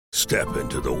Step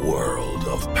into the world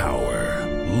of power,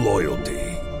 loyalty,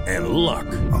 and luck.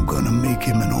 I'm gonna make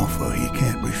him an offer he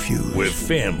can't refuse. With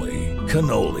family,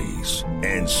 cannolis,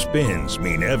 and spins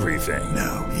mean everything.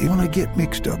 Now, you wanna get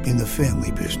mixed up in the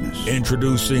family business.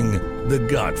 Introducing The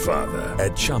Godfather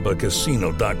at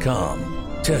ChumbaCasino.com.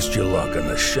 Test your luck in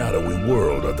the shadowy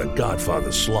world of The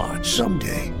Godfather slot.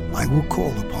 Someday, I will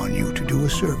call upon you to do a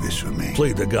service for me.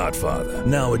 Play The Godfather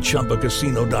now at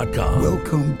ChumbaCasino.com.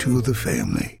 Welcome to the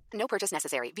family. No purchase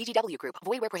necessary. VGW Group.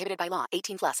 Void where prohibited by law.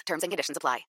 18 plus. Terms and conditions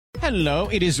apply. Hello,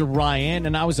 it is Ryan,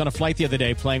 and I was on a flight the other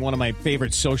day playing one of my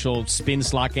favorite social spin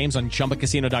slot games on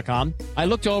ChumbaCasino.com. I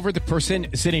looked over at the person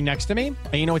sitting next to me,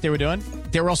 and you know what they were doing?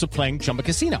 They were also playing Chumba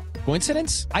Casino.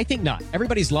 Coincidence? I think not.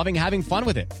 Everybody's loving having fun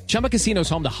with it. Chumba Casino is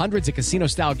home to hundreds of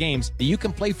casino-style games that you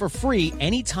can play for free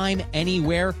anytime,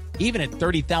 anywhere, even at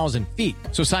 30,000 feet.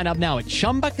 So sign up now at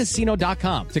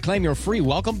ChumbaCasino.com to claim your free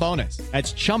welcome bonus.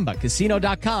 That's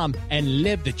ChumbaCasino.com and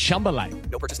live the Chumba life.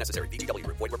 No purchase necessary. VGW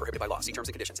Group. Void where prohibited by law. See terms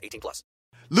and conditions. 18 plus.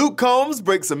 Luke Combs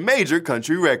breaks a major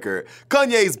country record.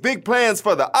 Kanye's big plans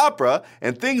for the opera,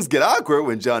 and things get awkward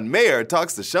when John Mayer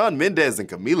talks to Shawn Mendes and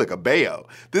Camila Cabello.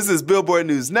 This is Billboard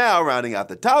News Now, rounding out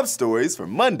the top stories for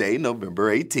Monday,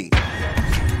 November 18th.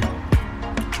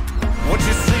 What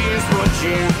you see is what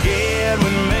you get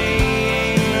with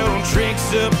me. No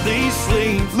tricks up these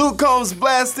sleeves. Luke Combs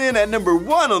blasts in at number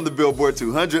 1 on the Billboard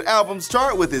 200 albums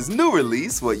chart with his new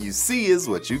release, What You See Is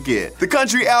What You Get. The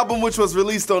country album, which was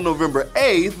released on November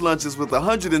 8th, launches with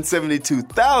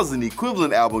 172,000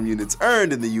 equivalent album units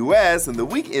earned in the U.S. in the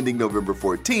week ending November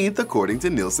 14th, according to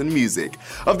Nielsen Music.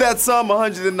 Of that sum,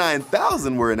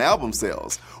 109,000 were in album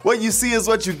sales. What You See Is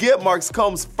What You Get marks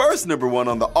Combs' first number 1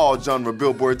 on the all-genre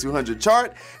Billboard 200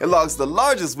 chart. It logs the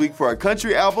largest week for a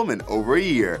country album in over a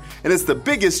year, and it's the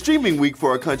biggest streaming week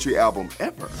for a country album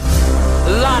ever.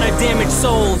 A lot of damaged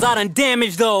souls, I done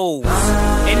damaged those.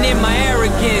 And in my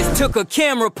arrogance, took a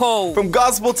camera pole. From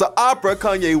gospel to opera,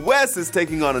 Kanye West is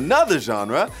taking on another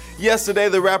genre. Yesterday,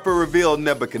 the rapper revealed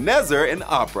Nebuchadnezzar in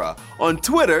opera. On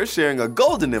Twitter, sharing a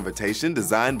golden invitation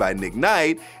designed by Nick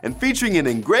Knight and featuring an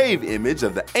engraved image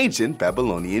of the ancient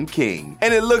Babylonian king.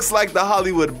 And it looks like the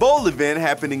Hollywood Bowl event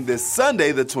happening this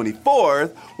Sunday, the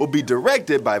 24th, will be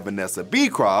directed by Vanessa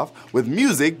Beecroft, with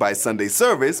music by Sunday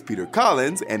Service, Peter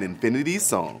Collins, and Infinity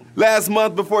Song. Last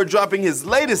month, before dropping his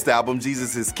latest album,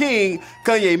 Jesus is King,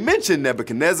 Kanye mentioned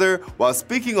Nebuchadnezzar while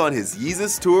speaking on his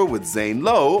Yeezus tour with Zane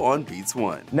Lowe on Beats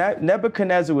One.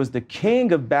 Nebuchadnezzar was the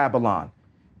king of Babylon,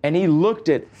 and he looked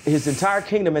at his entire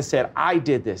kingdom and said, I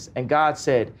did this. And God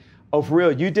said, oh, for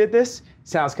real, you did this?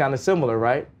 Sounds kind of similar,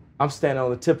 right? I'm standing on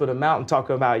the tip of the mountain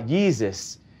talking about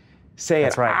Yeezus, saying,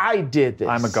 That's right. I did this.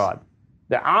 I'm a god.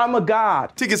 That I'm a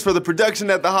god. Tickets for the production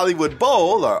at the Hollywood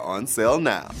Bowl are on sale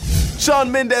now.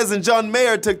 Shawn Mendes and John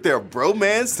Mayer took their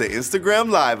bromance to Instagram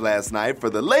Live last night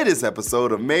for the latest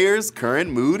episode of Mayer's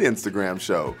Current Mood Instagram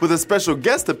show, with a special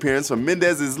guest appearance from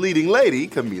Mendes' leading lady,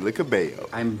 Camila Cabello.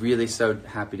 I'm really so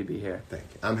happy to be here. Thank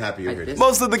you. I'm happy you're here.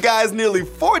 Most of the guys' nearly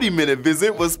 40-minute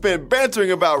visit was spent bantering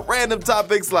about random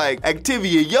topics like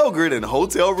Activia yogurt and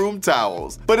hotel room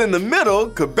towels. But in the middle,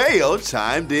 Cabello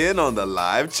chimed in on the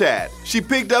live chat. She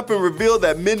picked up and revealed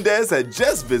that Mendes had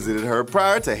just visited her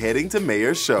prior to heading to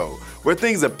Mayer's show, where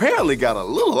things apparently got a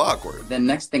little awkward. Then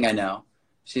next thing I know,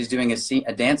 she's doing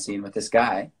a dance scene with this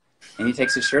guy, and he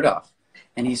takes his shirt off,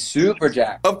 and he's super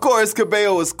jacked. Of course,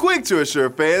 Cabello was quick to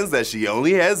assure fans that she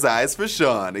only has eyes for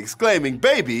Shawn, exclaiming,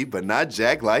 baby, but not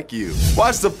jacked like you.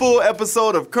 Watch the full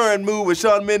episode of Current Mood with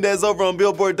Shawn Mendes over on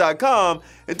Billboard.com,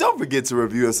 and don't forget to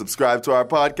review and subscribe to our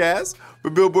podcast.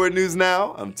 For Billboard News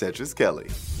Now, I'm Tetris Kelly.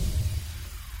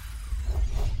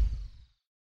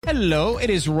 Hello,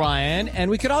 it is Ryan, and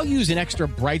we could all use an extra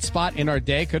bright spot in our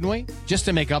day, couldn't we? Just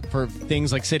to make up for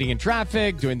things like sitting in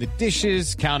traffic, doing the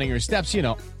dishes, counting your steps, you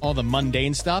know, all the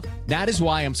mundane stuff. That is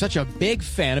why I'm such a big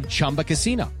fan of Chumba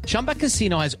Casino. Chumba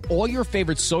Casino has all your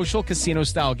favorite social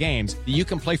casino-style games that you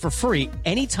can play for free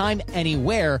anytime,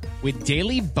 anywhere with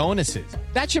daily bonuses.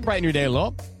 That should brighten your day a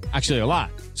little. Actually, a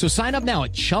lot. So sign up now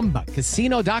at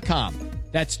ChumbaCasino.com.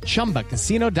 That's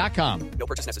ChumbaCasino.com. No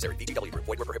purchase necessary. VGW Group.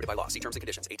 Void where prohibited by law. See terms and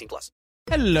conditions. 18 plus.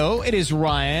 Hello, it is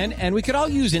Ryan, and we could all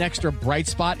use an extra bright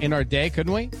spot in our day,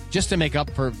 couldn't we? Just to make up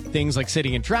for things like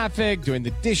sitting in traffic, doing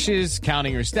the dishes,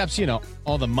 counting your steps, you know,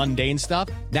 all the mundane stuff.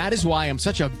 That is why I'm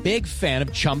such a big fan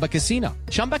of Chumba Casino.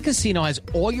 Chumba Casino has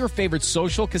all your favorite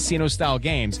social casino-style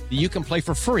games that you can play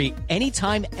for free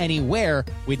anytime, anywhere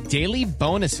with daily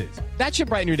bonuses. That should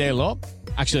brighten your day a little.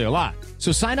 Actually, a lot.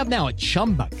 So sign up now at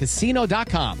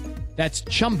ChumbaCasino.com. That's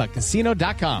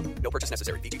ChumbaCasino.com. No purchase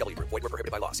necessary. VGW Group. Void where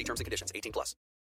prohibited by law. See terms and conditions. 18 plus.